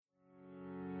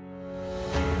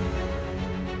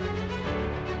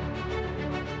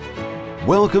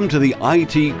Welcome to the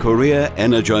IT Career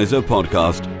Energizer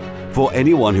podcast. For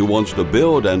anyone who wants to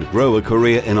build and grow a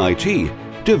career in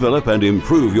IT, develop and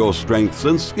improve your strengths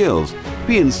and skills,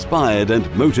 be inspired and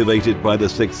motivated by the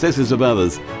successes of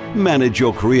others, manage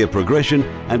your career progression,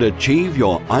 and achieve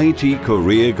your IT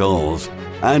career goals.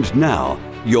 And now,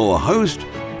 your host,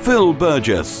 Phil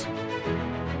Burgess.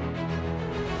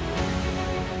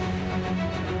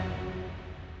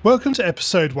 Welcome to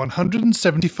episode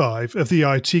 175 of the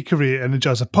IT Career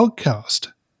Energizer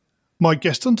podcast. My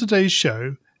guest on today's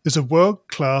show is a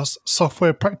world-class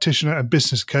software practitioner and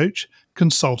business coach,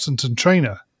 consultant and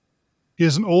trainer. He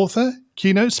is an author,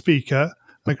 keynote speaker,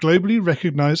 and a globally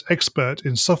recognized expert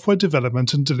in software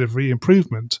development and delivery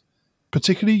improvement,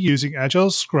 particularly using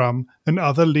Agile, Scrum, and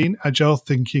other lean Agile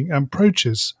thinking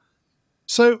approaches.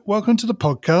 So, welcome to the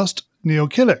podcast, Neil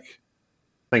Killick.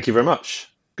 Thank you very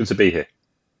much. Good to be here.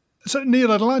 So,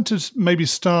 Neil, I'd like to maybe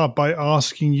start by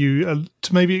asking you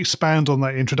to maybe expand on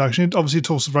that introduction. It obviously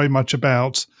talks very much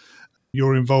about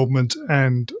your involvement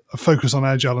and a focus on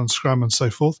Agile and Scrum and so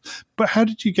forth. But how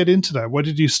did you get into that? Where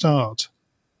did you start?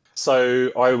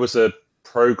 So I was a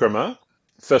programmer,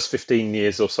 first 15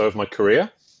 years or so of my career,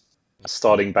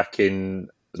 starting back in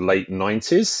the late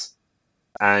 90s.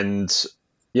 And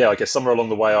yeah, I guess somewhere along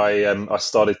the way, I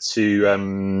started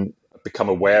to become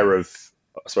aware of,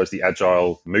 I suppose, the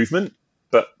Agile movement.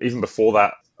 But even before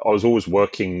that, I was always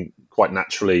working quite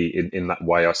naturally in that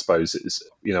way, I suppose.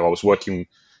 I was working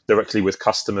directly with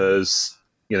customers,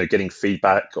 getting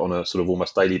feedback on a sort of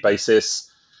almost daily basis,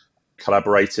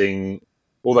 collaborating,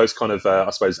 all those kind of, I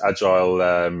suppose,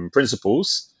 Agile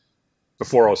principles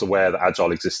before I was aware that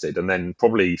Agile existed. And then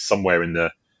probably somewhere in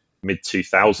the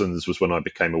mid-2000s was when I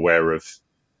became aware of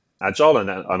Agile.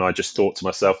 And I just thought to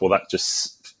myself, well, that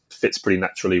just fits pretty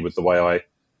naturally with the way I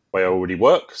already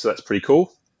work, so that's pretty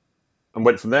cool. And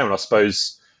went from there. And I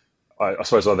suppose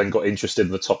I then got interested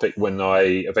in the topic when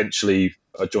I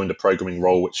joined a programming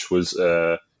role, which was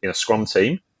in a Scrum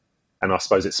team, and I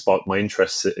suppose it sparked my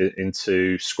interest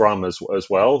into Scrum as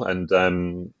well. And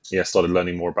started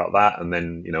learning more about that, and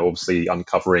then obviously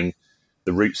uncovering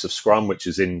the roots of Scrum, which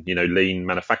is in lean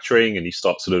manufacturing, and you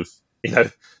start sort of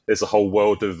there's a whole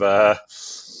world of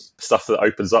stuff that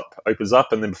opens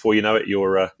up, and then before you know it,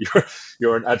 you're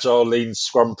an Agile lean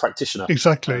Scrum practitioner.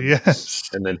 Exactly, yes.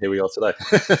 And then here we are today.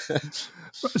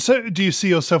 So do you see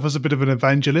yourself as a bit of an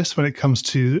evangelist when it comes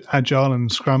to Agile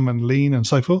and Scrum and lean and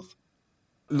so forth?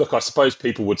 Look, I suppose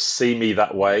people would see me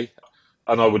that way,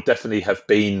 and I would definitely have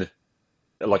been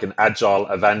like an Agile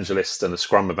evangelist and a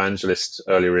Scrum evangelist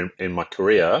earlier in my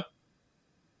career.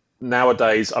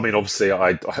 Nowadays, I mean, obviously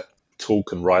I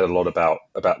talk and write a lot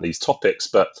about these topics,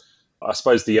 but I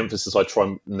suppose the emphasis I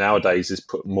try nowadays is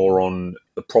put more on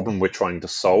the problem we're trying to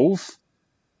solve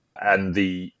and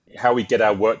how we get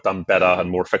our work done better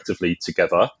and more effectively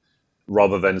together,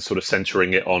 rather than sort of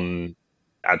centering it on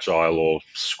Agile or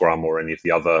Scrum or any of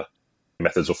the other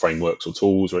methods or frameworks or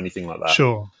tools or anything like that.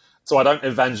 Sure. So I don't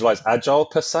evangelize Agile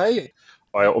per se.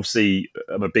 I obviously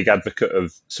am a big advocate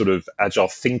of sort of Agile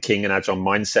thinking and Agile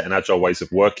mindset and Agile ways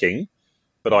of working,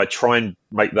 but I try and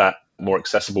make that more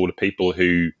accessible to people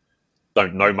who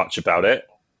don't know much about it,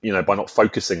 by not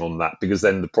focusing on that, because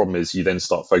then the problem is you then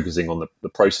start focusing on the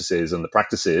processes and the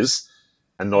practices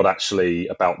and not actually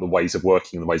about the ways of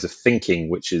working and the ways of thinking,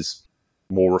 which is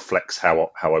more reflects how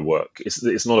I work.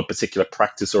 It's not a particular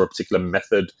practice or a particular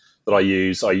method that I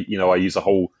use. I use a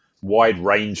whole wide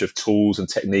range of tools and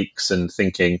techniques and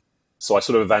thinking. So I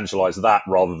sort of evangelize that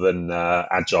rather than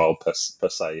Agile per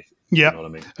se. Yeah. You know what I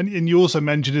mean? And you also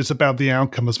mentioned it's about the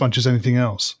outcome as much as anything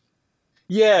else.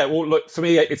 Yeah, well, look, for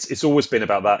me, it's always been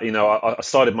about that. I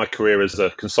started my career as a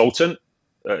consultant,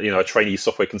 a trainee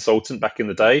software consultant back in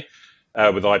the day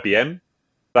with IBM.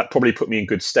 That probably put me in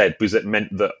good stead because it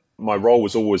meant that my role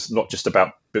was always not just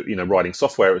about, writing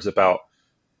software. It was about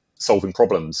solving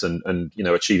problems and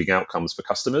achieving outcomes for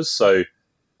customers. So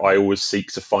I always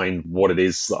seek to find what it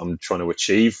is that I'm trying to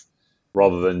achieve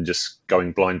rather than just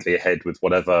going blindly ahead with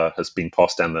whatever has been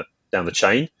passed down the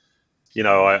chain.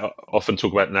 I often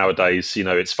talk about nowadays,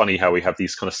 it's funny how we have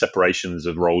these kind of separations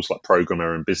of roles like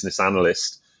programmer and business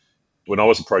analyst. When I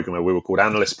was a programmer, we were called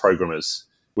analyst programmers.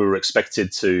 We were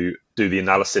expected to do the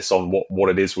analysis on what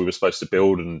it is we were supposed to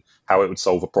build and how it would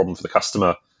solve a problem for the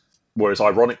customer. Whereas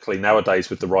ironically, nowadays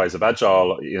with the rise of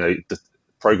Agile, the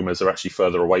programmers are actually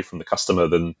further away from the customer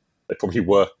than they probably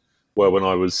were when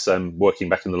I was working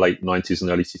back in the late 90s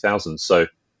and early 2000s. So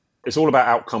it's all about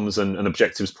outcomes and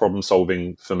objectives, problem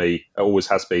solving for me. It always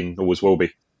has been, always will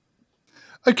be.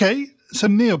 Okay, so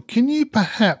Neil, can you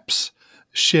perhaps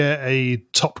share a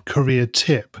top career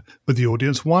tip with the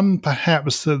audience, one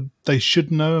perhaps that they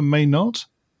should know and may not?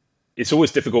 It's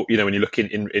always difficult, when you look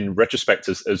in retrospect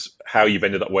as how you've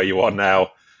ended up where you are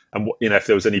now, and if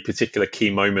there was any particular key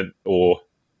moment or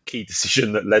key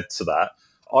decision that led to that.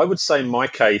 I would say in my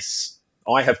case,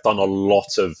 I have done a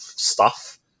lot of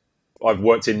stuff. I've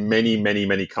worked in many, many,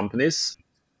 many companies.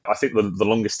 I think the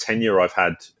longest tenure I've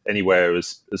had anywhere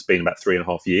has been about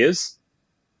 3.5 years.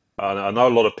 I know a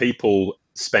lot of people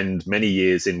spend many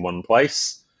years in one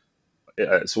place.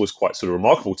 It's always quite sort of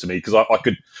remarkable to me because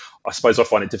I suppose I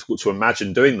find it difficult to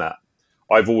imagine doing that.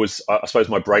 I suppose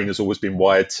my brain has always been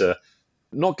wired to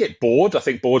not get bored. I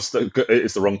think bored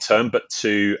is the wrong term, but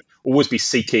to always be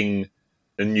seeking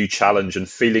a new challenge and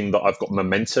feeling that I've got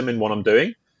momentum in what I'm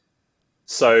doing.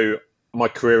 So my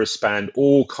career has spanned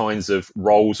all kinds of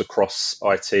roles across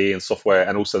IT and software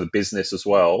and also the business as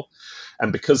well.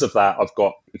 And because of that, I've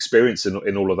got experience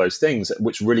in all of those things,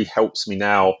 which really helps me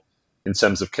now in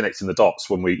terms of connecting the dots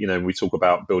when we talk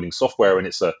about building software, and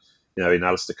it's in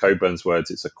Alistair Coburn's words,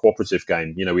 it's a cooperative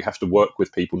game. We have to work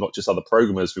with people, not just other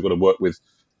programmers. We've got to work with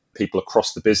people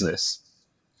across the business.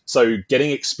 So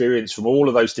getting experience from all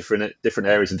of those different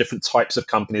areas and different types of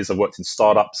companies. I've worked in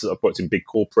startups, I've worked in big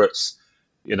corporates,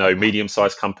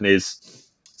 medium-sized companies.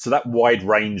 So that wide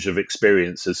range of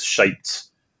experience has shaped,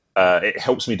 it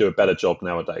helps me do a better job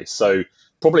nowadays. So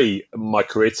probably my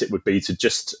career tip would be to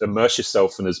just immerse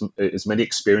yourself in as many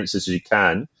experiences as you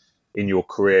can in your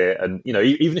career. And,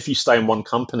 even if you stay in one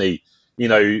company,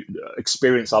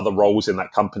 experience other roles in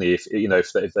that company if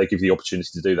they give you the opportunity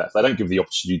to do that. If they don't give you the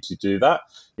opportunity to do that,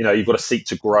 you've got to seek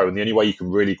to grow. And the only way you can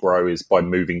really grow is by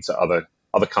moving to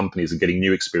other companies and getting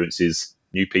new experiences,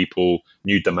 new people,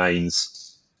 new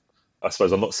domains. I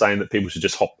suppose I'm not saying that people should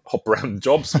just hop around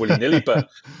jobs willy-nilly, but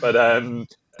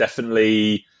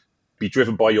definitely be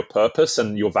driven by your purpose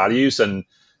and your values. And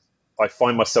I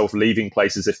find myself leaving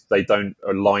places if they don't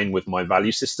align with my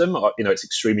value system. It's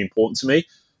extremely important to me.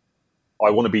 I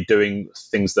want to be doing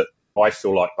things that I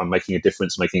feel like I'm making a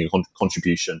difference, making a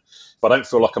contribution. If I don't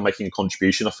feel like I'm making a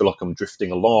contribution, I feel like I'm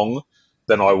drifting along,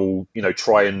 then I will,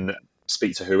 try and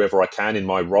speak to whoever I can in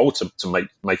my role to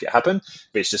make it happen.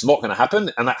 But it's just not going to happen.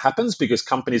 And that happens because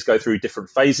companies go through different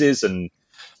phases and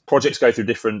projects go through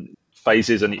different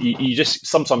phases. And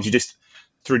sometimes you just,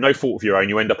 through no fault of your own,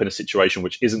 you end up in a situation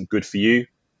which isn't good for you,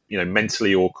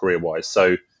 mentally or career-wise.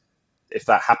 So if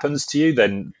that happens to you,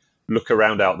 then look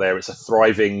around out there. It's a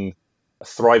thriving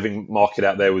market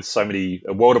out there with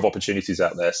a world of opportunities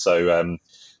out there. So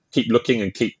keep looking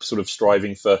and keep sort of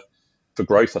striving for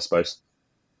growth, I suppose.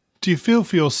 Do you feel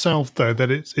for yourself, though,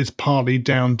 that it's partly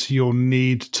down to your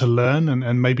need to learn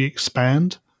and maybe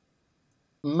expand?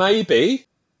 Maybe.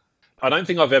 I don't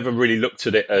think I've ever really looked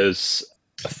at it as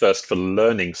a thirst for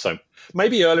learning. So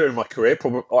maybe earlier in my career,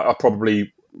 I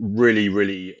probably really,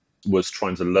 really was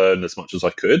trying to learn as much as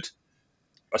I could.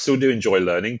 I still do enjoy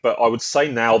learning, but I would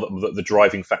say now that the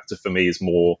driving factor for me is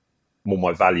more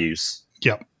my values.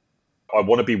 Yeah. I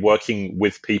want to be working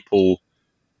with people,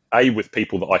 with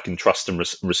people that I can trust and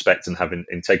respect and have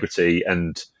integrity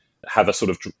and have a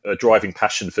sort of a driving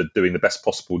passion for doing the best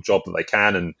possible job that they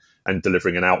can and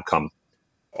delivering an outcome.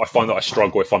 I find that I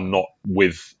struggle if I'm not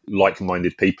with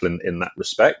like-minded people in that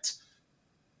respect.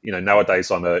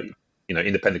 Nowadays I'm a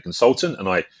independent consultant, and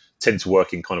I tend to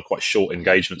work in kind of quite short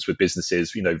engagements with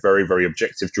businesses, very, very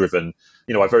objective driven.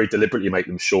 I very deliberately make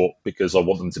them short because I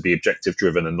want them to be objective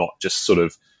driven and not just sort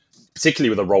of, particularly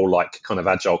with a role like kind of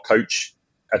agile coach,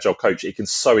 it can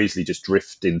so easily just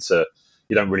drift into,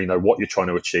 you don't really know what you're trying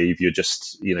to achieve. You're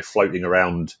just, floating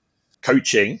around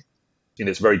coaching.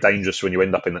 It's very dangerous when you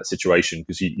end up in that situation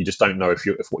because you just don't know if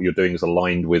what you're doing is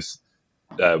aligned with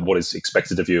what is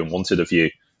expected of you and wanted of you.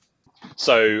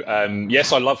 So,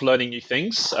 yes, I love learning new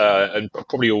things and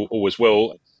probably always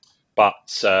will. But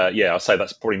I'd say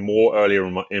that's probably more earlier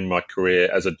in my career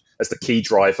as the key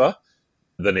driver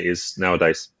than it is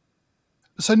nowadays.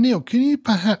 So, Neil, can you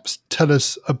perhaps tell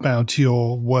us about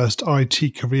your worst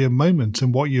IT career moment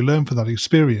and what you learned from that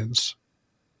experience?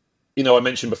 I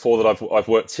mentioned before that I've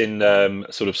worked in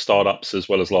sort of startups as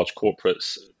well as large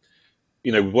corporates.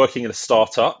 Working in a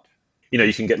startup,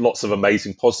 you can get lots of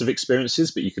amazing positive experiences,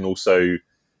 but you can also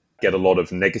get a lot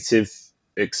of negative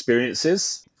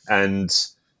experiences. And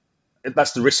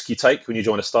that's the risk you take when you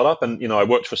join a startup. And, I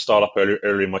worked for a startup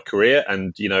earlier in my career.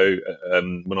 And,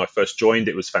 when I first joined,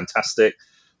 it was fantastic.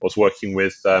 I was working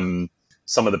with some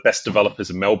of the best developers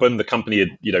in Melbourne. The company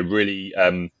had, really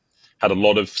had a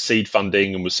lot of seed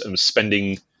funding and was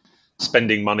spending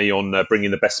money on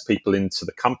bringing the best people into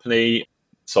the company.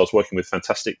 So I was working with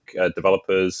fantastic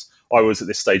developers. I was at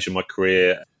this stage in my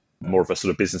career more of a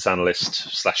sort of business analyst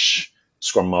slash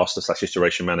scrum master slash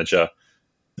iteration manager,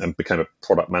 and became a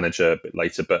product manager a bit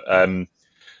later. But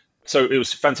so it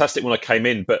was fantastic when I came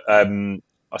in. But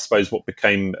I suppose what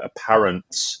became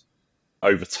apparent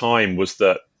over time was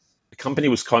that the company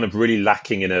was kind of really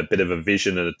lacking in a bit of a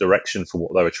vision and a direction for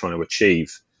what they were trying to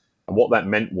achieve. And what that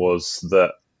meant was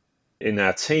that in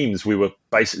our teams, we were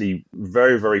basically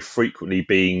very, very frequently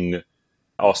being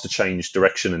asked to change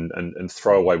direction and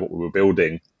throw away what we were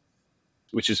building,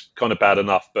 which is kind of bad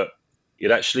enough. But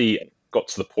it actually got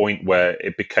to the point where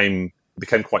it became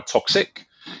quite toxic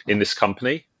in this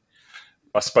company.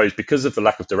 I suppose because of the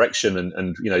lack of direction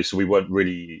and so we weren't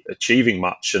really achieving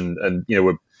much and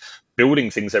we're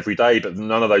building things every day, but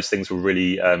none of those things were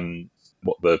really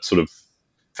what the sort of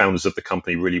founders of the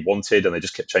company really wanted, and they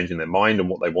just kept changing their mind on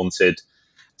what they wanted.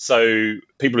 So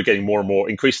people are getting more and more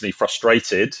increasingly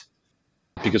frustrated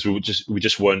because we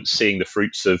just weren't seeing the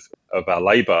fruits of our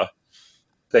labor.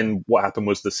 Then what happened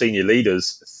was the senior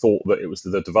leaders thought that it was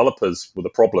the developers were the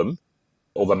problem,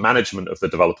 or the management of the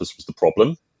developers was the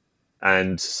problem.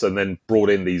 And so then brought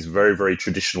in these very, very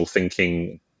traditional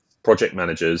thinking project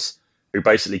managers who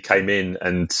basically came in,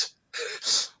 and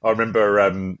I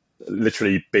remember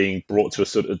literally being brought to a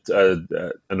sort of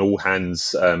an all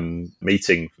hands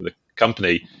meeting for the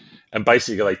company, and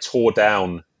basically they tore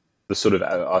down the sort of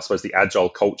I suppose the agile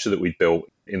culture that we'd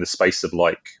built in the space of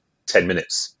like 10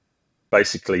 minutes.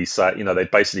 Basically, so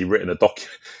they'd basically written a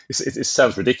document. It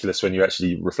sounds ridiculous when you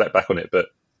actually reflect back on it, but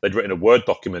they'd written a Word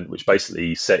document which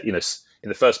basically said, in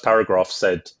the first paragraph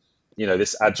said,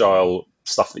 this agile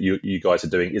stuff that you guys are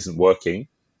doing isn't working.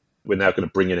 We're now going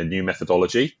to bring in a new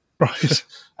methodology. Right.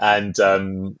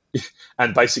 And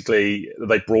basically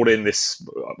they brought in this,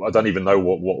 I don't even know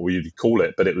what we'd call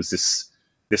it, but it was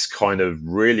this kind of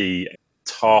really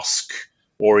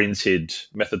task-oriented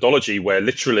methodology where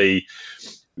literally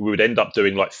we would end up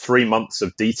doing like 3 months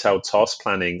of detailed task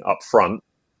planning up front,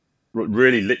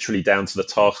 really literally down to the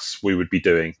tasks we would be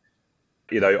doing.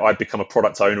 I'd become a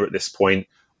product owner at this point.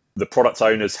 The product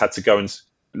owners had to go and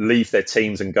leave their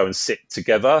teams and go and sit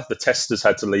together. The testers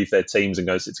had to leave their teams and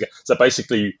go and sit together. So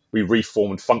basically we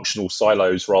reformed functional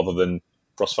silos rather than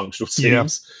cross-functional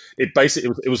teams. Yeah.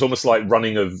 It was almost like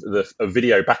running a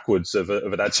video backwards of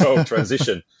an agile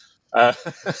transition.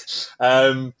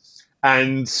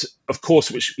 And of course,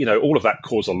 which, all of that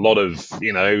caused a lot of,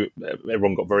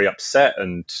 everyone got very upset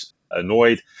and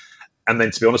annoyed. And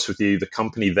then, to be honest with you, the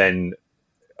company then,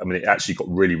 it actually got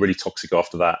really, really toxic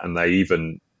after that. And they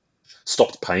even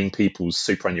stopped paying people's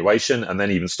superannuation and then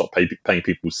even stopped paying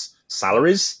people's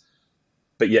salaries.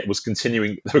 But yet they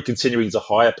were continuing to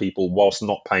hire people whilst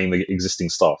not paying the existing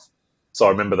staff. So I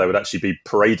remember they would actually be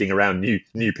parading around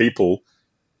new people,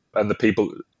 and the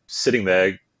people sitting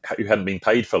there who hadn't been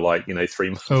paid for 3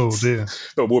 months. Oh dear.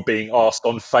 But were being asked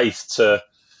on faith to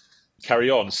carry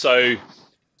on. So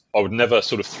I would never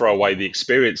sort of throw away the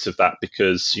experience of that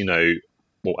because, at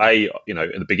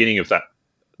the beginning of that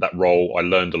role, I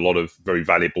learned a lot of very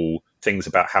valuable things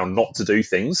about how not to do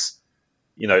things.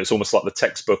 It's almost like the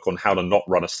textbook on how to not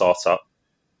run a startup,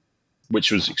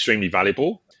 which was extremely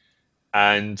valuable.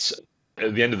 And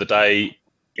at the end of the day,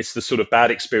 it's the sort of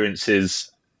bad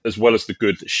experiences as well as the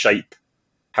good that shape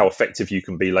how effective you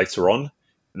can be later on.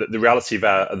 The reality of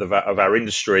our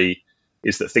industry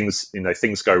is that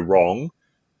things go wrong,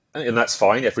 and that's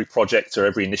fine. Every project or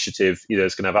every initiative,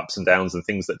 is going to have ups and downs and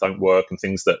things that don't work and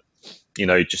things that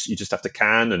you just have to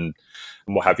can and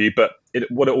what have you. But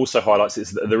what it also highlights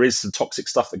is that there is some toxic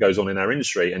stuff that goes on in our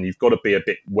industry, and you've got to be a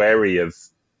bit wary of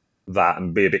that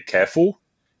and be a bit careful.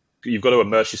 You've got to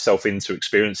immerse yourself into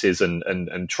experiences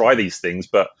and try these things,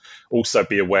 but also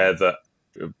be aware that,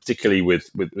 particularly with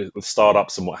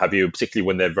startups and what have you, particularly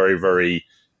when they're very, very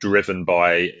driven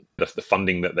by the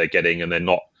funding that they're getting and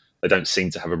they don't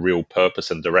seem to have a real purpose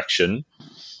and direction.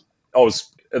 I was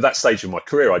at that stage of my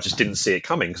career, I just didn't see it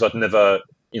coming because I'd never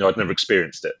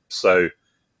experienced it. So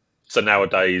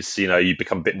nowadays, you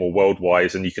become a bit more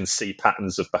world-wise and you can see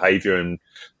patterns of behavior and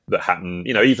that happen,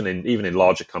 even in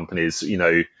larger companies,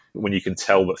 when you can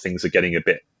tell that things are getting a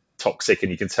bit toxic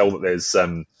and you can tell that there's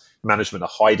management are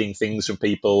hiding things from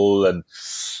people, and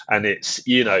it's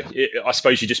I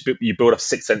suppose you build up a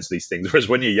sixth sense of these things. Whereas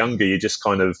when you're younger, you just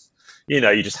kind of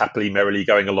you're just happily merrily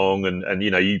going along, and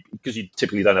because you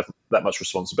typically don't have that much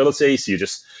responsibility, so you're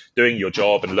just doing your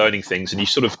job and learning things, and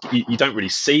you don't really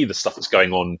see the stuff that's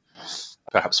going on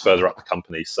perhaps further up the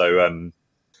company. So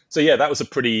yeah, that was a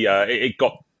pretty it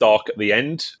got dark at the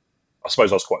end. I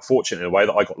suppose I was quite fortunate in a way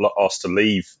that I got asked to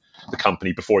leave the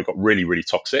company before it got really, really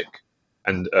toxic.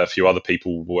 And a few other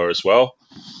people were as well.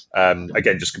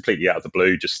 Again, just completely out of the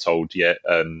blue, just told,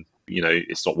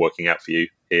 it's not working out for you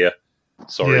here.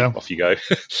 Sorry, off you go.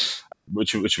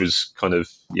 which was kind of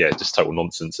just total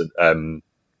nonsense. And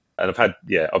I've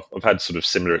had sort of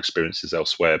similar experiences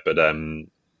elsewhere, but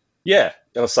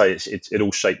I'll say it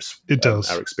all shapes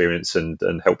our experience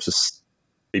and helps us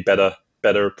be better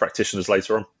practitioners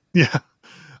later on. Yeah.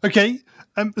 Okay.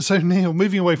 So Neil,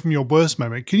 moving away from your worst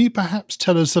moment, can you perhaps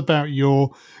tell us about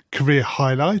your career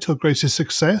highlight or greatest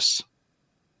success?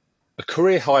 A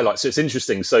career highlight. So it's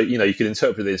interesting. So, you can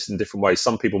interpret this in different ways.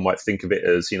 Some people might think of it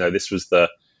as, this was the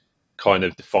kind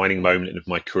of defining moment of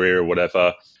my career or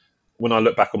whatever. When I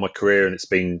look back on my career, and it's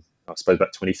been, I suppose,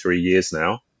 about 23 years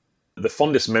now, the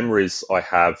fondest memories I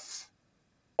have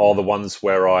are the ones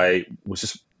where I was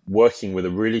just working with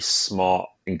a really smart,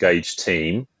 engaged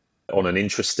team on an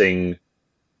interesting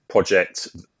project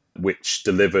which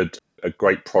delivered a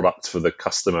great product for the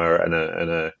customer and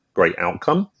a great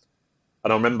outcome.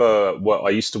 And I remember I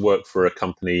used to work for a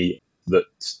company that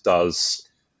does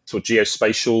sort of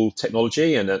geospatial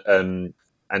technology and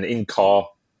in-car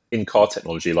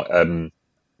technology, like sort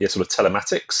of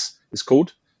telematics is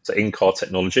called. So in-car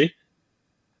technology.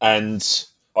 And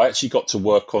I actually got to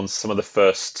work on some of the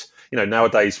first,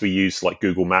 nowadays we use like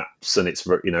Google Maps, and it's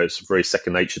very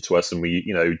second nature to us, and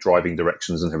we, driving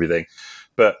directions and everything.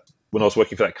 But when I was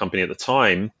working for that company at the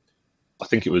time, I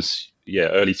think it was,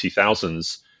 early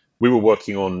 2000s, we were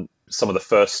working on some of the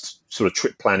first sort of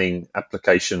trip planning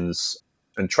applications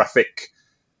and traffic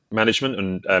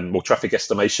management and more traffic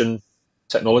estimation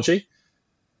technology.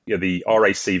 The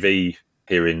RACV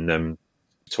here in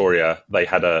Victoria, they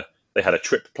had a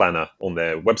trip planner on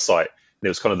their website, and it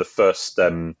was kind of the first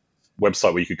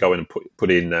website where you could go in and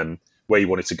put in where you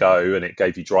wanted to go, and it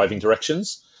gave you driving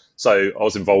directions. So I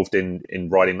was involved in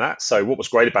writing that. So what was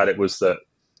great about it was that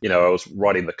I was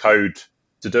writing the code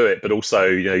to do it, but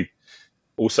also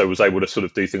was able to sort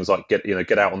of do things like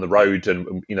get out on the road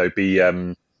and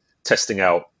be testing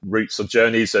out routes or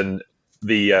journeys, and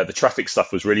the traffic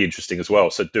stuff was really interesting as well.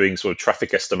 So doing sort of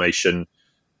traffic estimate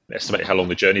how long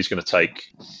the journey is going to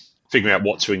take, figuring out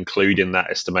what to include in that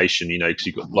estimation, because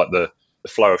you've got like the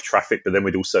flow of traffic, but then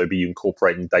we'd also be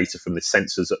incorporating data from the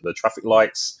sensors at the traffic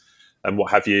lights and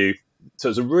what have you. So it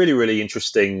was a really, really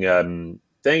interesting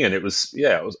thing. And it was,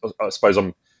 I suppose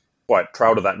I'm quite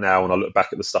proud of that now when I look back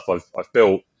at the stuff I've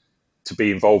built, to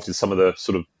be involved in some of the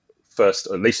sort of first,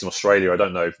 at least in Australia, I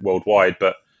don't know worldwide,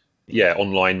 but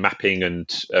online mapping and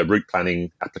route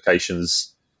planning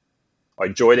applications. I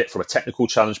enjoyed it from a technical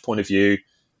challenge point of view.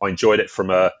 I enjoyed it from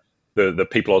the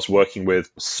people I was working with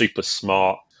were super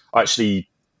smart. I actually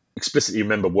explicitly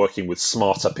remember working with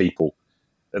smarter people.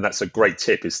 And that's a great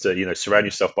tip, is to, surround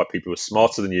yourself by people who are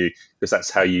smarter than you, because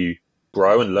that's how you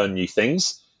grow and learn new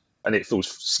things. And it feels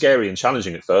scary and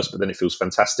challenging at first, but then it feels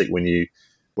fantastic when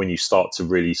you start to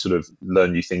really sort of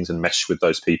learn new things and mesh with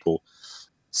those people.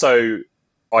 So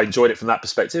I enjoyed it from that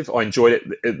perspective. I enjoyed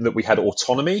it that we had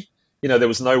autonomy. There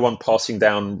was no one passing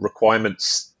down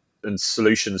requirements and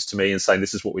solutions to me and saying,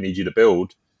 this is what we need you to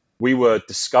build. We were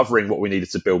discovering what we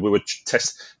needed to build. We were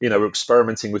we're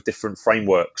experimenting with different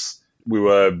frameworks. We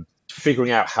were figuring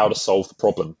out how to solve the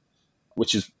problem,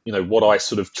 which is, what I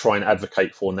sort of try and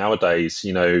advocate for nowadays.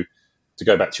 To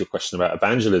go back to your question about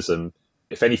evangelism,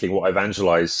 if anything, what I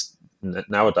evangelize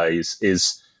nowadays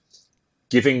is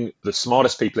giving the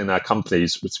smartest people in our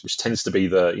companies, which tends to be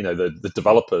the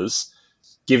developers,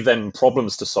 give them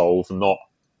problems to solve, and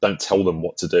don't tell them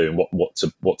what to do and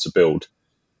what to build.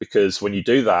 Because when you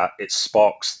do that, it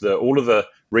sparks all of the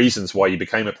reasons why you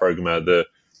became a programmer, the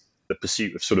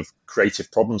pursuit of sort of creative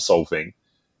problem solving.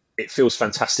 It feels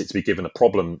fantastic to be given a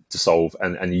problem to solve,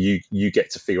 and you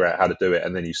get to figure out how to do it,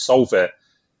 and then you solve it,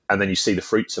 and then you see the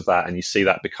fruits of that, and you see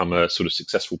that become a sort of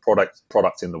successful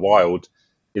product in the wild.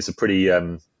 Is a pretty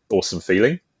awesome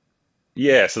feeling.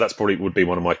 Yeah, so that's probably would be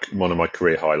one of my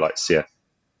career highlights. Yeah.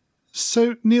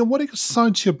 So, Neil, what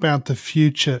excites you about the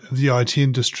future of the IT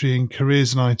industry and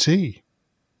careers in IT?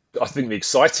 I think the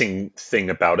exciting thing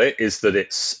about it is that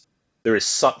there is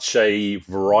such a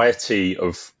variety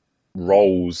of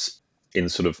roles in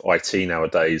sort of IT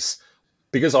nowadays,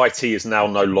 because IT is now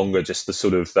no longer just the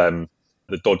sort of the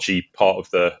dodgy part of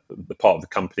the part of the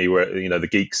company where the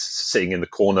geeks sitting in the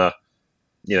corner,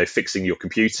 fixing your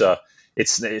computer.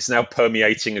 It's now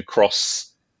permeating across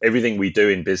everything we do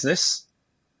in business.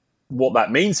 What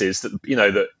that means is that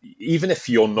that even if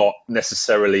you're not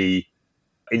necessarily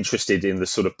interested in the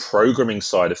sort of programming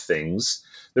side of things,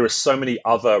 there are so many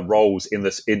other roles in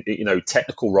this,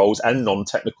 technical roles and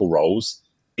non-technical roles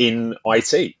in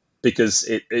IT, because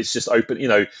it's just open.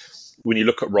 When you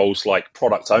look at roles like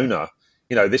product owner,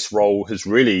 this role has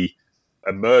really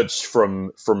emerged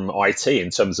from IT in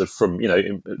terms of from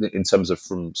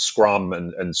Scrum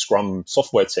and Scrum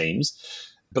software teams.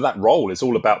 But that role is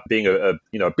all about being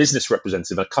a business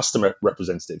representative, a customer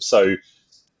representative. So,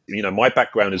 my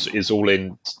background is all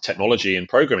in technology and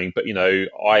programming, but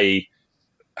I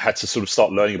had to sort of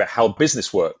start learning about how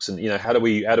business works, and how do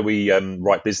we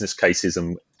write business cases,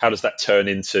 and how does that turn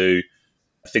into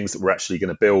things that we're actually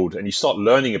going to build. And you start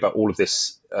learning about all of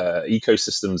this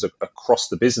ecosystems across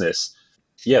the business,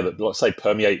 that, let's say,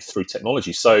 permeate through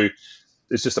technology. So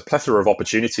there's just a plethora of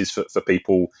opportunities for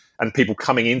people, and people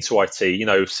coming into IT.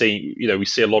 We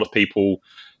see a lot of people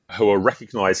who are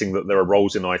recognizing that there are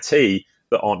roles in IT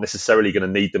that aren't necessarily going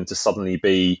to need them to suddenly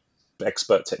be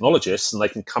expert technologists, and they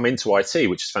can come into IT,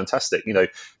 which is fantastic.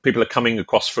 People are coming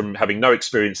across from having no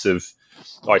experience of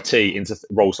IT into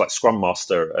roles like Scrum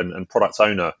Master and Product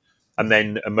Owner, and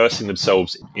then immersing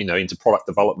themselves, into product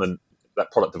development,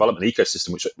 that product development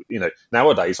ecosystem, which,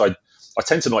 nowadays I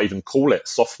tend to not even call it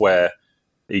software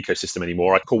ecosystem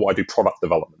anymore. I call what I do product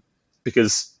development,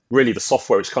 because really the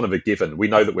software is kind of a given. We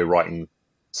know that we're writing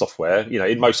software.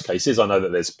 In most cases, I know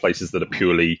that there's places that are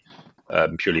purely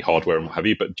hardware and what have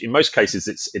you, but in most cases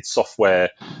it's software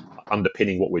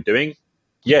underpinning what we're doing.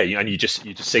 And you just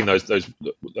seeing those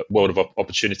world of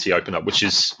opportunity open up, which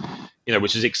is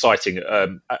exciting.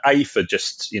 For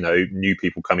just new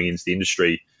people coming into the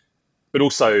industry, but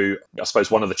also I suppose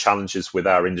one of the challenges with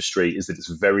our industry is that it's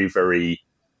very, very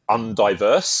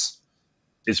undiverse.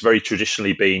 It's very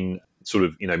traditionally been sort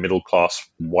of middle class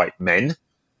white men,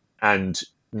 and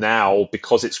now,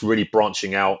 because it's really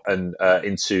branching out and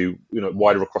into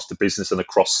wider across the business and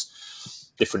across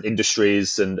different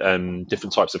industries and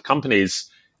different types of companies,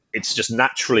 it's just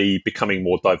naturally becoming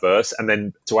more diverse. And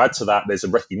then to add to that, there's a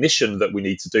recognition that we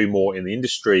need to do more in the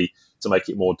industry to make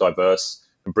it more diverse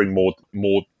and bring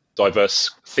more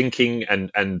diverse thinking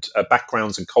and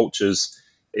backgrounds and cultures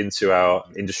into our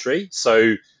industry.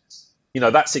 So,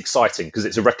 that's exciting because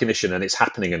it's a recognition and it's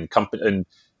happening, and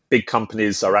big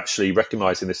companies are actually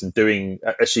recognizing this and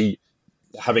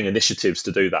having initiatives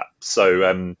to do that. So,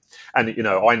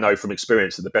 I know from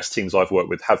experience that the best teams I've worked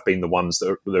with have been the ones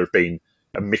that have been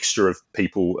a mixture of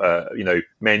people,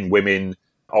 men, women,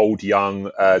 old, young,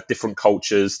 different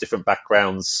cultures, different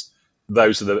backgrounds.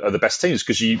 Those are the best teams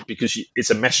because it's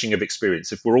a meshing of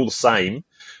experience. If we're all the same,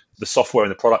 the software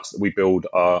and the products that we build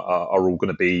are all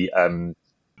going to be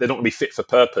they're not going to be fit for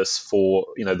purpose for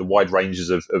the wide ranges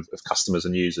of customers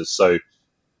and users. So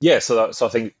I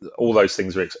think all those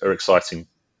things are exciting.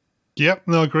 Yep,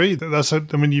 no, I agree.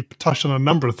 You touched on a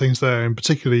number of things there, and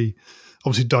particularly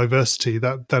obviously diversity.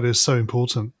 That is so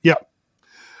important. Yep.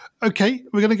 Okay,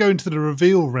 we're going to go into the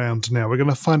reveal round now. We're going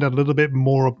to find out a little bit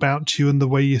more about you and the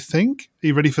way you think. Are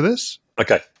you ready for this?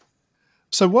 Okay.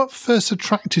 So what first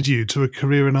attracted you to a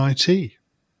career in IT?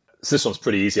 So this one's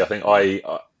pretty easy. I think I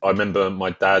remember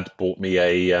my dad bought me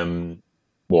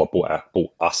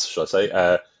bought us, should I say,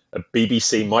 a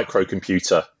BBC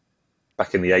microcomputer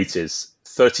back in the 80s,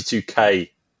 32K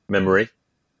memory.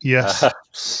 Yes.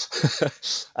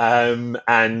 And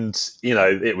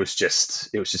it was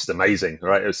just amazing,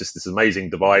 right? It was just this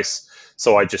amazing device.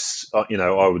 So I just I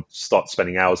would start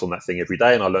spending hours on that thing every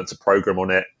day, and I learned to program on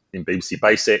it in BBC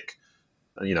Basic,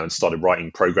 and started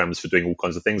writing programs for doing all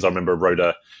kinds of things. I remember I wrote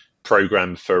a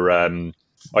program for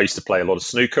I used to play a lot of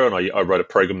snooker, and I wrote a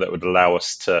program that would allow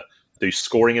us to do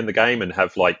scoring in the game and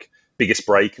have like biggest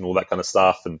break and all that kind of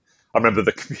stuff. And I remember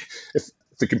if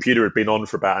the computer had been on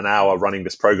for about an hour running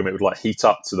this program, it would like heat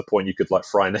up to the point you could like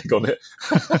fry an egg on it.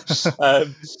 So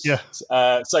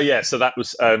that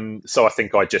was so I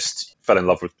think I just fell in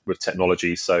love with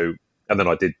technology. So, and then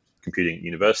I did computing at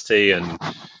university, and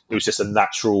it was just a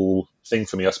natural thing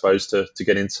for me, I suppose, to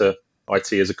get into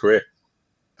IT as a career.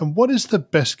 And what is the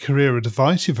best career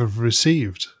advice you've ever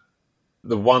received?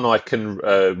 The one I can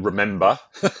remember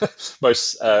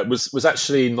most was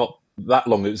actually not that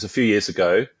long. It was a few years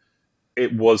ago.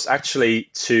 It was actually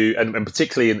and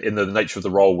particularly in the nature of the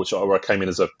role, where I came in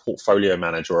as a portfolio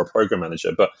manager or a program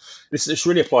manager, but this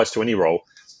really applies to any role.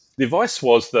 The advice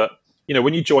was that,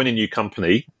 when you join a new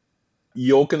company,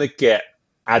 you're going to get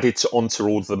added onto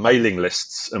all the mailing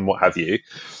lists and what have you,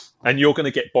 and you're going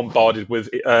to get bombarded with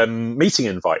meeting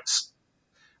invites.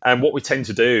 And what we tend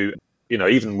to do,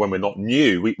 even when we're not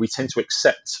new, we tend to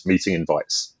accept meeting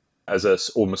invites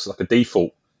as almost like a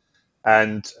default.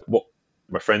 And what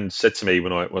my friend said to me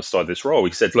when I started this role,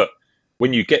 he said, look,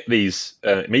 when you get these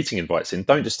meeting invites in,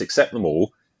 don't just accept them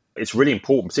all. It's really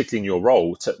important, particularly in your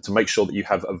role, to make sure that you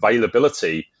have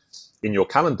availability in your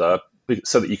calendar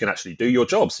so that you can actually do your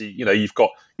job. So,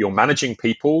 you're managing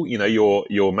people,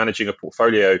 you're managing a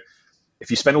portfolio. if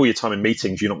you spend all your time in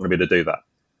meetings, you're not going to be able to do that.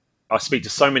 I speak to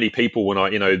so many people when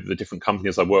the different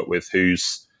companies I work with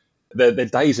whose their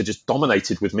days are just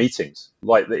dominated with meetings.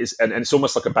 Like, and it's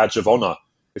almost like a badge of honor.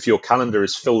 If your calendar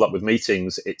is filled up with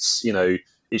meetings, it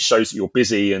shows that you're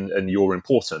busy and you're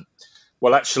important.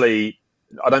 Well, actually,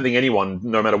 I don't think anyone,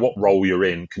 no matter what role you're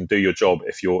in, can do your job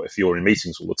if you're in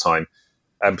meetings all the time,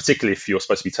 and particularly if you're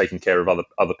supposed to be taking care of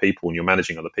other people and you're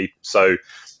managing other people. So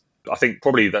I think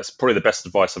that's probably the best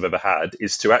advice I've ever had,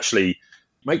 is to actually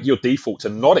make your default to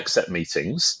not accept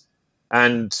meetings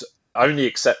and only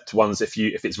accept ones if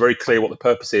it's very clear what the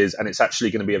purpose is and it's actually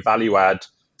going to be a value add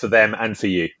for them and for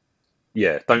you.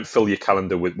 Yeah, don't fill your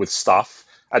calendar with stuff.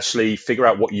 Actually figure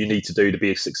out what you need to do to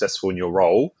be successful in your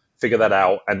role. Figure that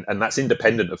out, and that's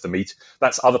independent of the meet.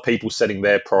 That's other people setting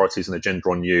their priorities and agenda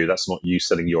on you. That's not you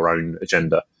setting your own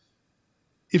agenda.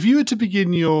 If you were to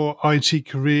begin your IT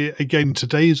career again in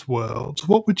today's world,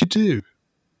 what would you do?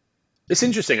 It's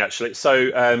interesting, actually. So,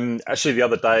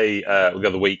 the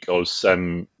other week, I was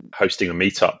hosting a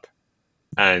meetup,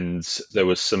 and there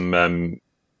was some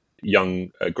young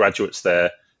graduates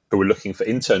there who were looking for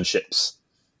internships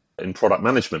in product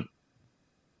management,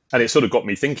 and it sort of got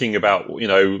me thinking about,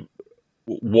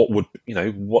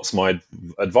 what's my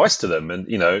advice to them, and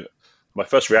my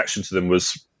first reaction to them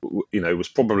was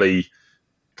probably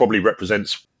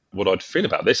represents what I'd feel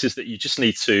about this, is that you just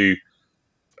need to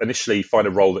initially find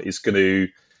a role that is going to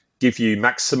give you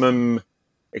maximum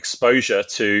exposure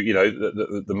to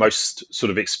the most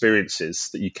sort of experiences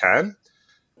that you can.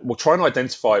 We'll try and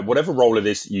identify whatever role it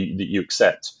is that you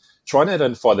accept. Try and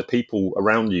identify the people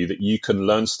around you that you can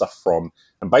learn stuff from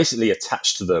and basically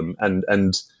attach to them,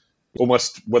 and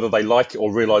almost, whether they like it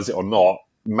or realize it or not,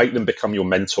 make them become your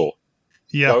mentor.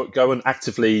 Yeah. Go and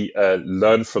actively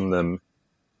learn from them,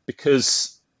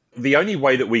 because the only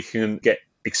way that we can get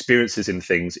experiences in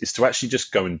things is to actually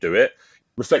just go and do it.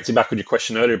 Reflecting back on your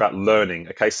question earlier about learning.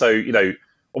 Okay, so,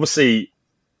 obviously,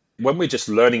 when we're just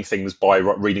learning things by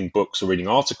reading books or reading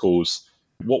articles,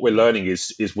 what we're learning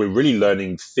is we're really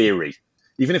learning theory,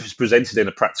 even if it's presented in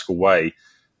a practical way.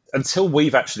 Until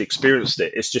we've actually experienced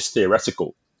it, it's just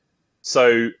theoretical.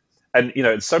 So,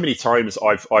 and so many times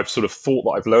I've sort of thought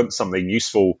that I've learned something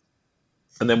useful,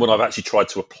 and then when I've actually tried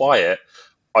to apply it,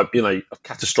 I've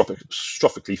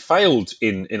catastrophically failed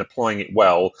in applying it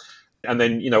well. And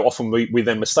then, often we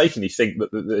then mistakenly think that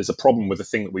there's a problem with the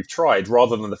thing that we've tried,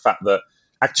 rather than the fact that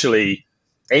actually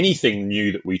anything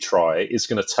new that we try is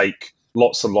going to take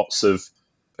lots and lots of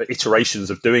iterations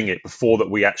of doing it before that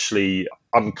we actually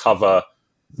uncover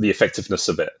the effectiveness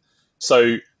of it.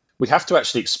 So we have to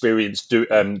actually experience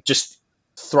just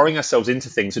throwing ourselves into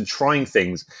things and trying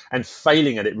things and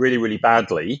failing at it really, really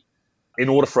badly in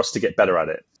order for us to get better at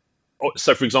it.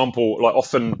 So, for example, like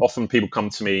often people come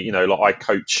to me, like I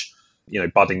coach,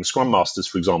 budding Scrum Masters,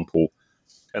 for example,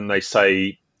 and they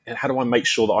say, how do I make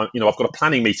sure that I've got a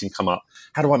planning meeting come up?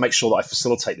 How do I make sure that I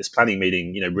facilitate this planning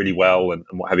meeting, really well and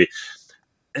what have you?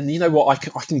 And you know what,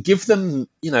 I can give them,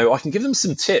 I can give them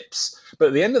some tips, but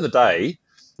at the end of the day,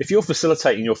 if you're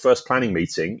facilitating your first planning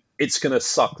meeting, it's going to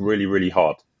suck really, really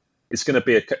hard. It's going to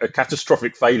be a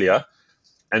catastrophic failure,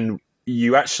 and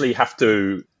you actually have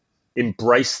to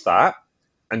embrace that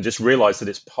and just realize that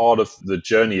it's part of the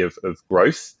journey of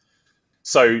growth.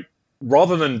 So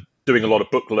rather than doing a lot of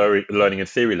book learning and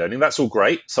theory learning, that's all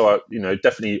great. So I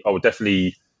would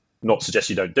definitely not suggest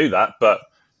you don't do that. But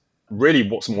really,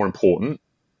 what's more important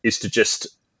is to just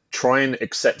try and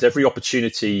accept every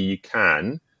opportunity you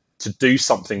can to do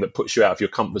something that puts you out of your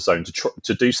comfort zone,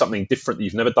 to do something different that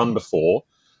you've never done before.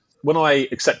 When I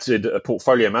accepted a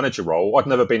portfolio manager role, I'd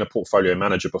never been a portfolio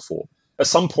manager before. At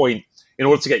some point, in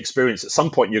order to get experience, at some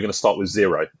point you're going to start with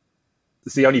zero.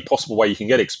 It's the only possible way you can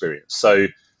get experience. So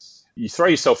you throw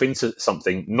yourself into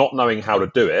something not knowing how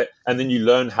to do it, and then you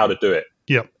learn how to do it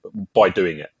by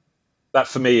doing it. That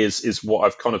for me is what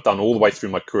I've kind of done all the way through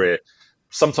my career.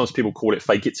 Sometimes people call it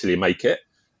fake it till you make it.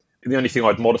 The only thing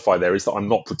I'd modify there is that I'm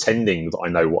not pretending that I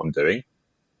know what I'm doing.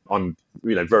 I'm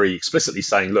very explicitly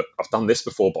saying, look, I've done this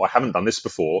before, but I haven't done this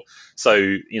before.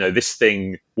 So, this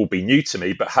thing will be new to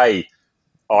me, but hey,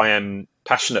 I am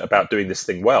passionate about doing this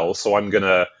thing well. So I'm going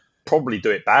to probably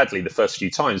do it badly the first few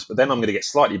times, but then I'm going to get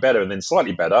slightly better and then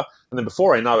slightly better. And then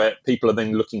before I know it, people are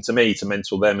then looking to me to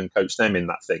mentor them and coach them in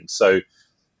that thing. So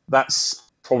that's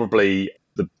probably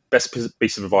the best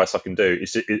piece of advice I can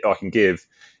give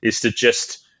is to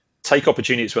just take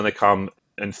opportunities when they come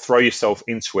and throw yourself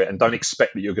into it, and don't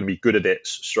expect that you're going to be good at it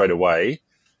straight away.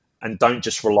 And don't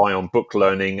just rely on book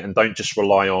learning, and don't just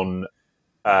rely on,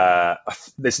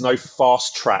 there's no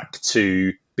fast track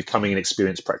to becoming an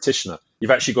experienced practitioner. You've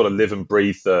actually got to live and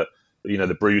breathe the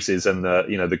the bruises and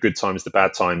the good times, the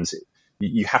bad times.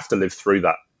 You have to live through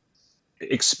that.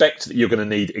 Expect that you're going to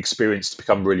need experience to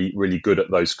become really, really good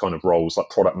at those kind of roles, like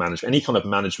product management, any kind of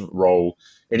management role,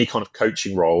 any kind of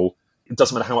coaching role. It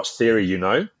doesn't matter how much theory you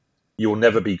know. You'll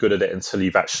never be good at it until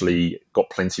you've actually got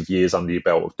plenty of years under your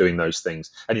belt of doing those things.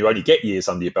 And you only get years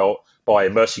under your belt by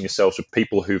immersing yourselves with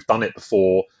people who've done it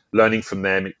before, learning from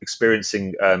them,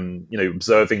 experiencing,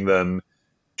 observing them,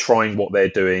 trying what they're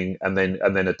doing, and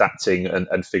then adapting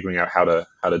and figuring out how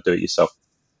to do it yourself.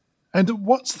 And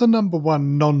what's the number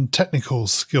one non-technical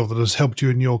skill that has helped you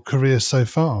in your career so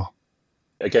far?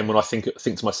 Again, when I think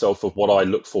to myself of what I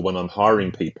look for when I'm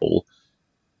hiring people,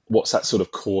 what's that sort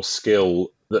of core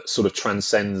skill that sort of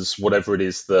transcends whatever it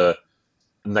is the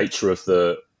nature of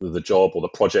the job or the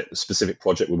project, the specific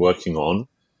project we're working on,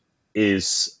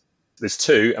 is there's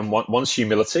two, and one's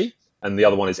humility and the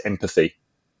other one is empathy.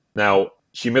 Now,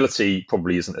 humility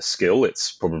probably isn't a skill;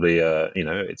 it's probably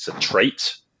it's a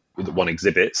trait that one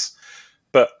exhibits.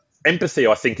 But empathy,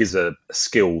 I think, is a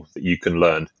skill that you can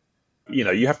learn.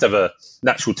 You have to have a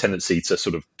natural tendency to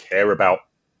sort of care about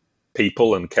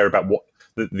people and care about what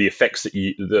the effects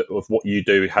of what you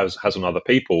do has on other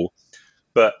people.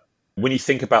 But when you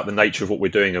think about the nature of what we're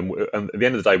doing, and at the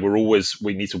end of the day,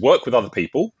 we need to work with other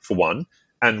people for one,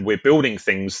 and we're building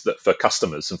things that for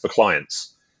customers and for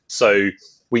clients. So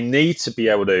we need to be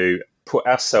able to put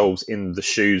ourselves in the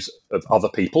shoes of other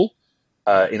people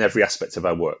in every aspect of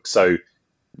our work. So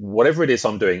whatever it is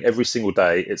I'm doing every single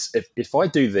day, it's if I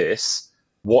do this,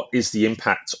 what is the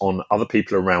impact on other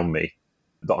people around me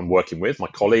that I'm working with, my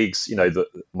colleagues,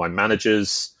 my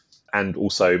managers, and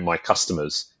also my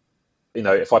customers?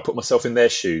 If I put myself in their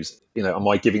shoes, am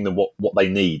I giving them what they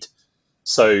need?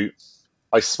 So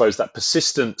I suppose that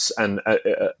persistence and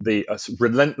the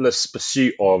relentless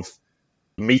pursuit of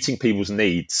meeting people's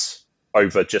needs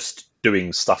over just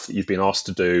doing stuff that you've been asked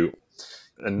to do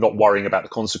and not worrying about the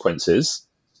consequences,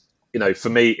 for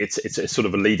me, it's sort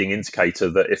of a leading indicator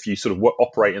that if you sort of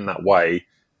operate in that way,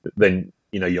 then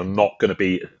you're not going to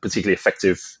be a particularly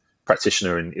effective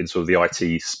practitioner in sort of the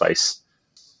IT space.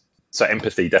 So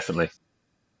empathy, definitely.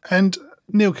 And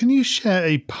Neil, can you share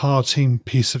a parting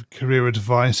piece of career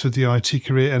advice with the IT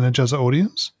Career Energizer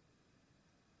audience?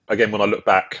 Again, when I look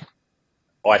back,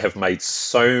 I have made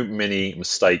so many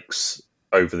mistakes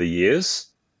over the years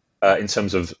in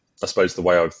terms of, I suppose, the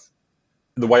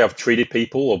way I've treated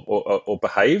people or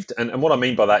behaved. And what I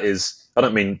mean by that is, I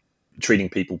don't mean treating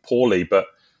people poorly, but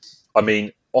I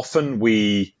mean, often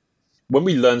when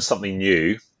we learn something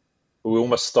new, we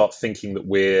almost start thinking that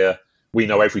we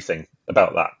know everything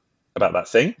about that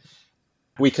thing.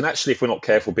 We can actually, if we're not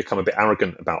careful, become a bit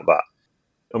arrogant about that.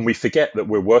 And we forget that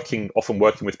we're often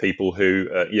working with people who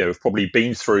have probably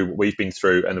been through what we've been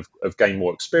through and have gained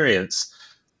more experience.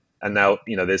 And now,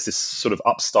 there's this sort of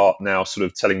upstart now sort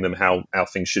of telling them how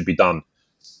things should be done.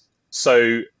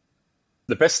 So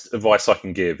the best advice I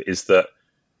can give is that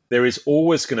there is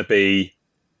always going to be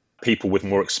people with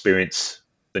more experience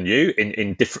than you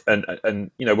in different,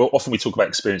 and often we talk about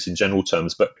experience in general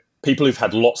terms, but people who've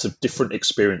had lots of different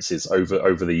experiences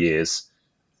over the years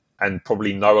and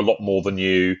probably know a lot more than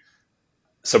you.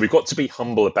 So we've got to be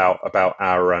humble about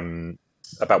our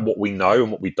about what we know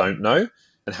and what we don't know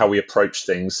and how we approach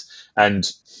things, and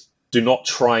do not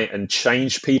try and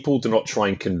change people. Do not try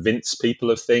and convince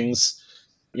people of things.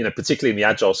 Particularly in the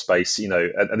agile space,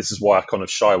 and this is why I kind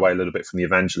of shy away a little bit from the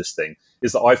evangelist thing,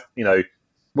 is that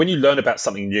when you learn about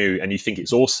something new and you think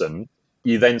it's awesome,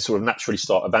 you then sort of naturally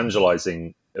start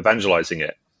evangelizing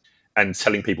it and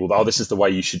telling people, oh, this is the way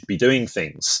you should be doing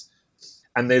things.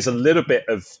 And there's a little bit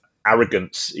of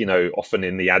arrogance, often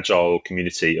in the agile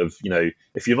community of,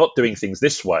 if you're not doing things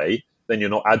this way, then you're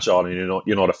not agile and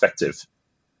you're not effective.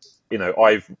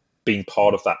 I've been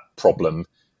part of that problem,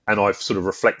 and I've sort of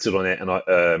reflected on it, and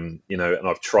and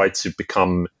I've tried to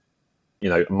become,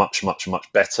 much, much,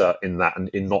 much better in that and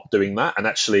in not doing that, and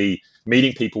actually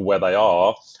meeting people where they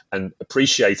are and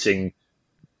appreciating,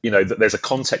 that there's a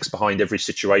context behind every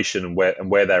situation and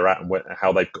where they're at and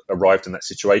how they've arrived in that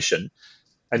situation,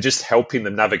 and just helping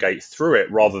them navigate through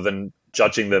it rather than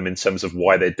judging them in terms of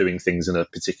why they're doing things in a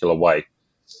particular way.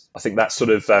 I think that's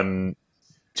sort of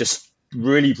just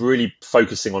really, really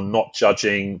focusing on not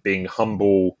judging, being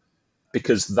humble,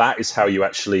 because that is how you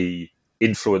actually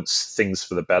influence things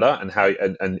for the better, and how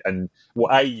and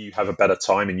you have a better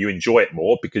time and you enjoy it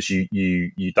more because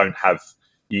you don't have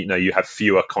you have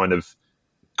fewer kind of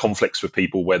conflicts with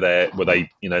people where they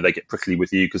get prickly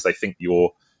with you because they think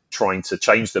you're trying to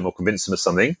change them or convince them of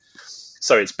something.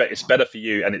 So it's better for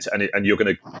you, and you're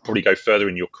going to probably go further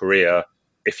in your career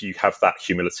if you have that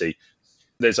humility.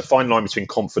 there's a fine line between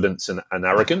confidence and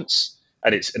arrogance.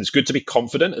 And it's good to be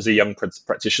confident as a young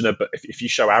practitioner, but if you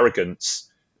show arrogance,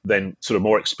 then sort of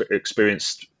more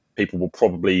experienced people will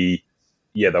probably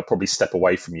step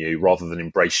away from you rather than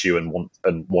embrace you and want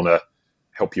to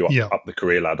help you up the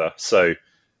career ladder. So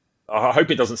I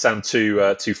hope it doesn't sound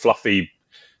too fluffy,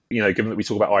 given that we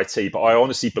talk about IT. But I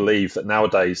honestly believe that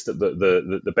nowadays that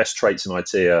the best traits in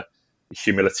IT are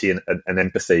humility and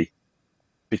empathy,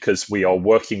 because we are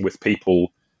working with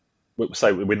people.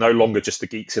 So we're no longer just the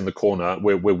geeks in the corner.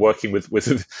 We're working with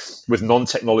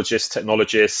non-technologists,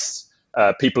 technologists,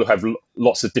 people who have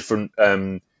lots of different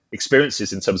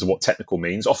experiences in terms of what technical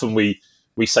means. Often we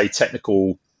say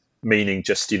technical meaning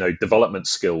just development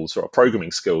skills or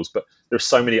programming skills, but there are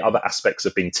so many other aspects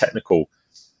of being technical.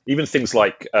 Even things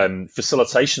like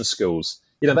facilitation skills.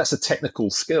 That's a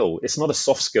technical skill. It's not a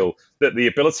soft skill. The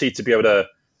ability to be able to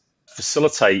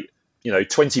facilitate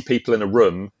 20 people in a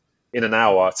room in an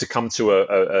hour to come to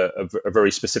a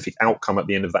very specific outcome at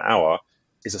the end of the hour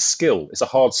is a skill. It's a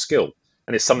hard skill,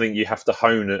 and it's something you have to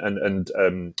hone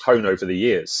and hone over the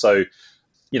years. So,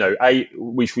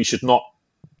 we should not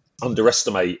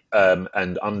underestimate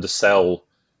and undersell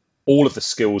all of the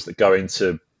skills that go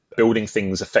into building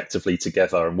things effectively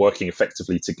together and working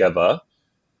effectively together.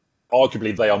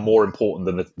 Arguably, they are more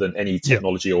important than any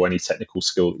technology or any technical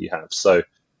skill that you have. So,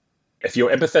 if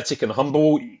you're empathetic and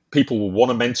humble, people will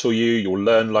want to mentor you. You'll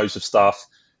learn loads of stuff.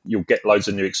 You'll get loads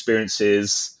of new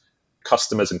experiences.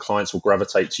 Customers and clients will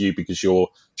gravitate to you because you're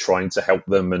trying to help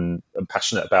them and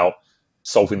passionate about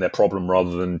solving their problem rather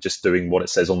than just doing what it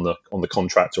says on the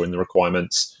contract or in the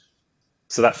requirements.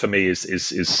 So that for me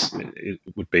it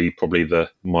would be probably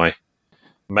my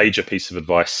major piece of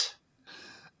advice.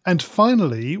 And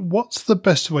finally, what's the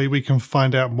best way we can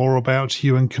find out more about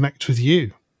you and connect with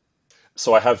you?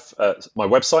 So I have my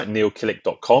website,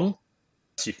 neilkillick.com.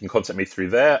 So you can contact me through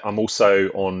there. I'm also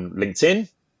on LinkedIn,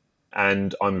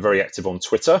 and I'm very active on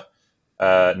Twitter,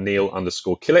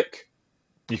 Neil_Killick.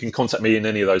 You can contact me in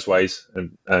any of those ways,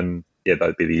 and that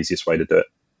would be the easiest way to do it.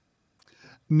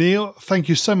 Neil, thank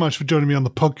you so much for joining me on the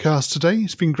podcast today.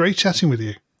 It's been great chatting with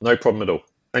you. No problem at all.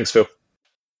 Thanks, Phil.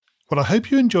 Well, I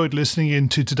hope you enjoyed listening in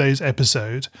to today's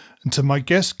episode and to my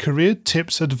guest career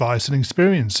tips, advice, and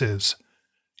experiences.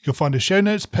 You'll find a show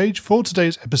notes page for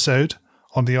today's episode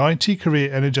on the IT Career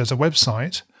Energizer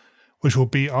website, which will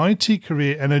be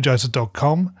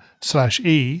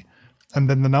itcareerenergizer.com/e and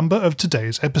then the number of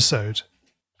today's episode.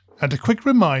 And a quick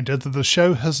reminder that the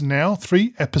show has now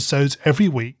 3 episodes every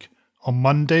week on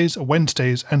Mondays,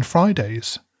 Wednesdays, and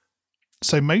Fridays.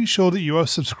 So make sure that you are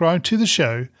subscribed to the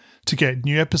show to get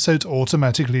new episodes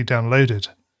automatically downloaded.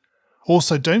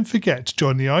 Also, don't forget to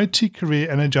join the IT Career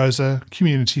Energizer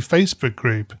community Facebook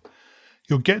group.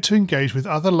 You'll get to engage with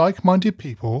other like-minded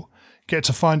people, get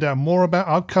to find out more about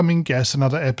upcoming guests and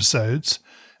other episodes,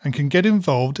 and can get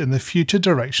involved in the future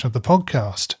direction of the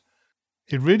podcast.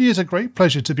 It really is a great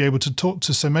pleasure to be able to talk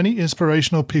to so many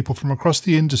inspirational people from across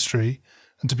the industry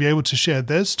and to be able to share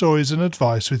their stories and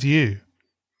advice with you.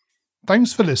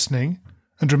 Thanks for listening,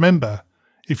 and remember,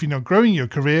 if you're not growing your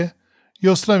career,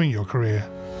 you're slowing your career.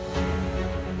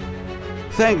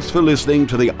 Thanks for listening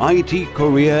to the IT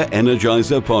Career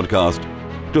Energizer podcast.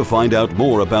 To find out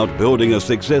more about building a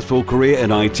successful career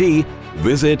in IT,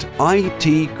 visit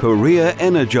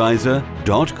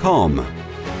itcareerenergizer.com.